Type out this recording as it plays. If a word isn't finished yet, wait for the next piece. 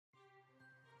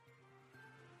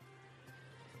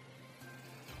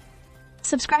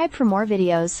Subscribe for more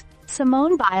videos.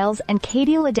 Simone Biles and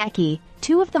Ledecky,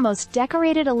 two of the most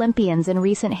decorated Olympians in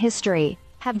recent history,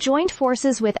 have joined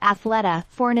forces with Athleta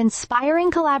for an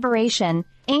inspiring collaboration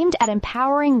aimed at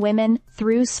empowering women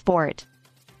through sport.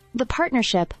 The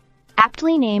partnership,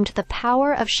 aptly named the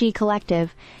Power of She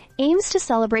Collective, aims to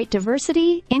celebrate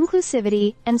diversity,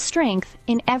 inclusivity, and strength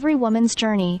in every woman's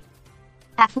journey.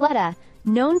 Athleta,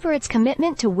 known for its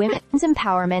commitment to women's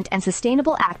empowerment and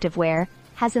sustainable activewear,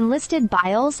 has enlisted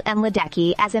Biles and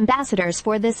Ledecky as ambassadors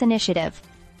for this initiative.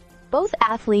 Both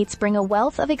athletes bring a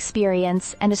wealth of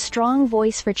experience and a strong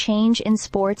voice for change in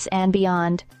sports and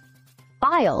beyond.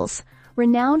 Biles,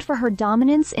 renowned for her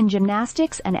dominance in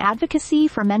gymnastics and advocacy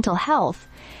for mental health,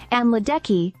 and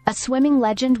Ledecky, a swimming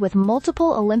legend with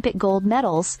multiple Olympic gold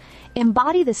medals,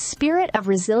 embody the spirit of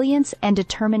resilience and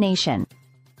determination.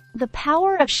 The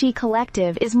Power of She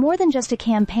Collective is more than just a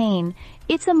campaign,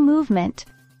 it's a movement.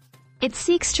 It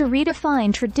seeks to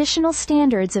redefine traditional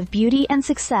standards of beauty and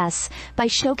success by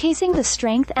showcasing the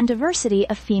strength and diversity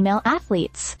of female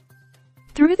athletes.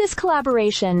 Through this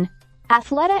collaboration,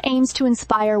 Athleta aims to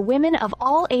inspire women of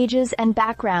all ages and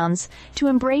backgrounds to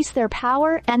embrace their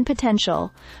power and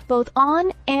potential, both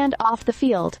on and off the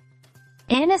field.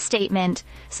 In a statement,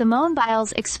 Simone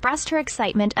Biles expressed her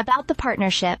excitement about the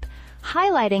partnership,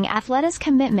 highlighting Athleta's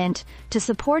commitment to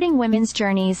supporting women's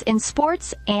journeys in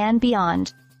sports and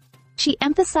beyond. She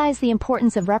emphasized the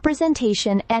importance of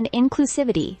representation and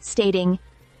inclusivity, stating,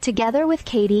 "Together with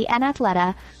Katie and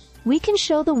Athleta, we can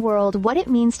show the world what it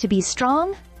means to be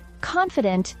strong,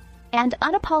 confident, and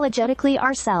unapologetically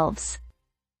ourselves."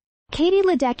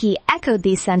 Ledecky echoed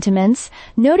these sentiments,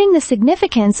 noting the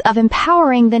significance of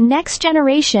empowering the next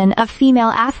generation of female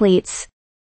athletes.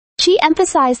 She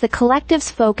emphasized the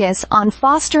collective's focus on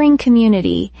fostering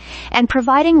community and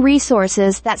providing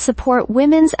resources that support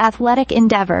women's athletic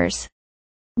endeavors.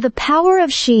 "The power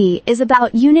of she is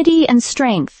about unity and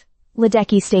strength,"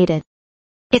 Ledecky stated.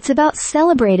 "It's about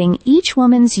celebrating each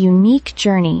woman's unique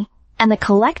journey and the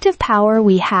collective power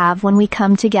we have when we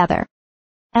come together."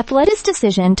 Athleta's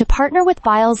decision to partner with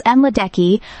Biles and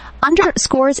Ledecky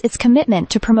underscores its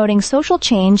commitment to promoting social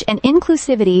change and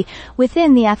inclusivity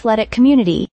within the athletic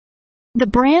community. The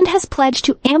brand has pledged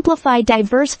to amplify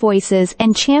diverse voices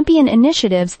and champion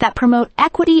initiatives that promote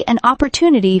equity and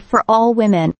opportunity for all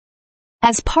women.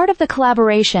 As part of the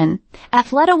collaboration,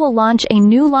 Athleta will launch a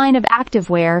new line of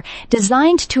activewear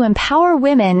designed to empower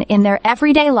women in their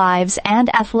everyday lives and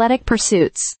athletic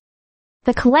pursuits.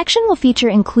 The collection will feature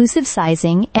inclusive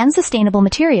sizing and sustainable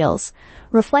materials,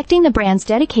 reflecting the brand's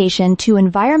dedication to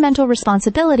environmental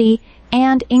responsibility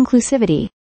and inclusivity.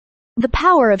 The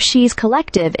Power of She's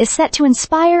Collective is set to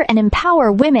inspire and empower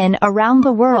women around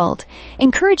the world,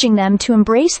 encouraging them to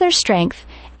embrace their strength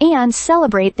and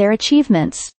celebrate their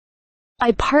achievements.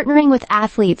 By partnering with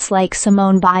athletes like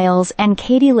Simone Biles and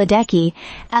Ledecky,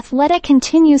 Athleta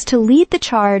continues to lead the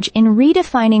charge in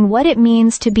redefining what it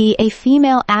means to be a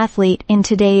female athlete in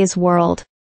today's world.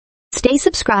 Stay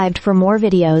subscribed for more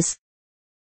videos.